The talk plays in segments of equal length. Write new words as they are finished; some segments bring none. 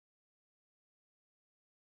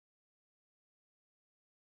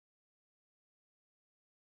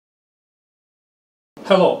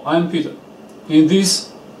Hello, I'm Peter. In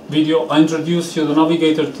this video I introduce you the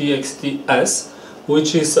Navigator TXTs,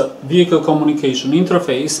 which is a vehicle communication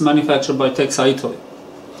interface manufactured by TEXA Italy,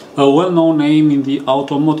 a well-known name in the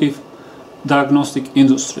automotive diagnostic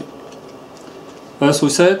industry. As we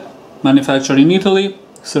said, manufactured in Italy,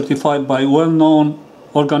 certified by well-known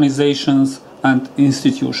organizations and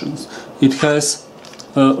institutions. It has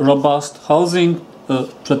a robust housing, a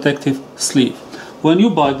protective sleeve. When you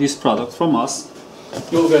buy this product from us,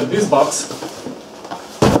 you'll get this box.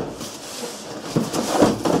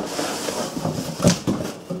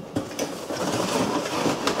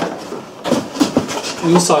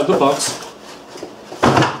 Inside the box,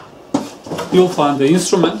 you'll find the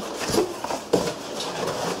instrument,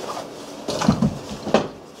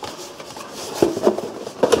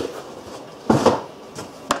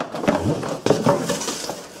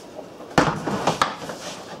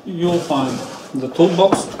 you'll find the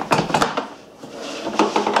toolbox.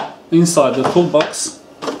 Inside the toolbox,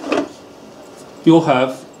 you'll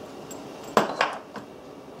have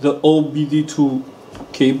the OBD2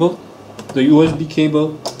 cable, the USB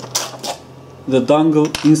cable, the dongle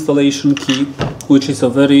installation key, which is a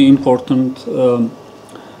very important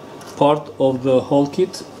part of the whole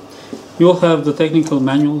kit. You'll have the technical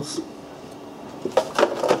manuals,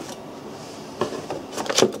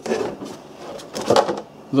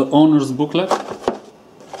 the owner's booklet.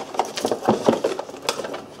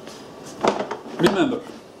 Remember,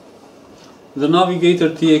 the Navigator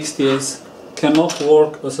TXTs cannot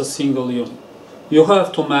work as a single unit. You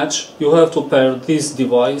have to match, you have to pair this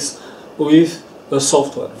device with a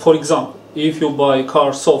software. For example, if you buy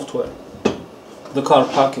car software, the car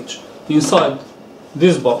package, inside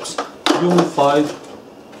this box you will find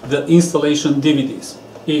the installation DVDs.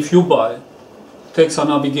 If you buy TEXA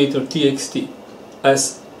Navigator TXT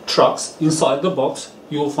as trucks, inside the box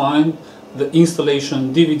you'll find the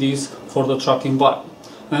installation DVDs for the truck environment,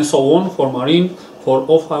 and so on, for marine, for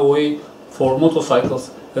off-highway, for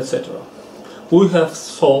motorcycles, etc. We have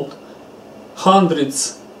sold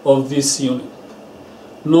hundreds of this unit.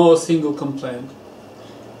 No single complaint.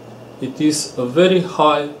 It is a very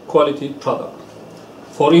high quality product.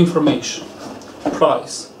 For information,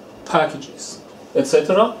 price, packages,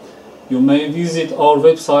 etc., you may visit our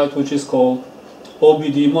website, which is called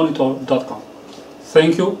obdmonitor.com.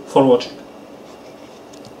 Thank you for watching.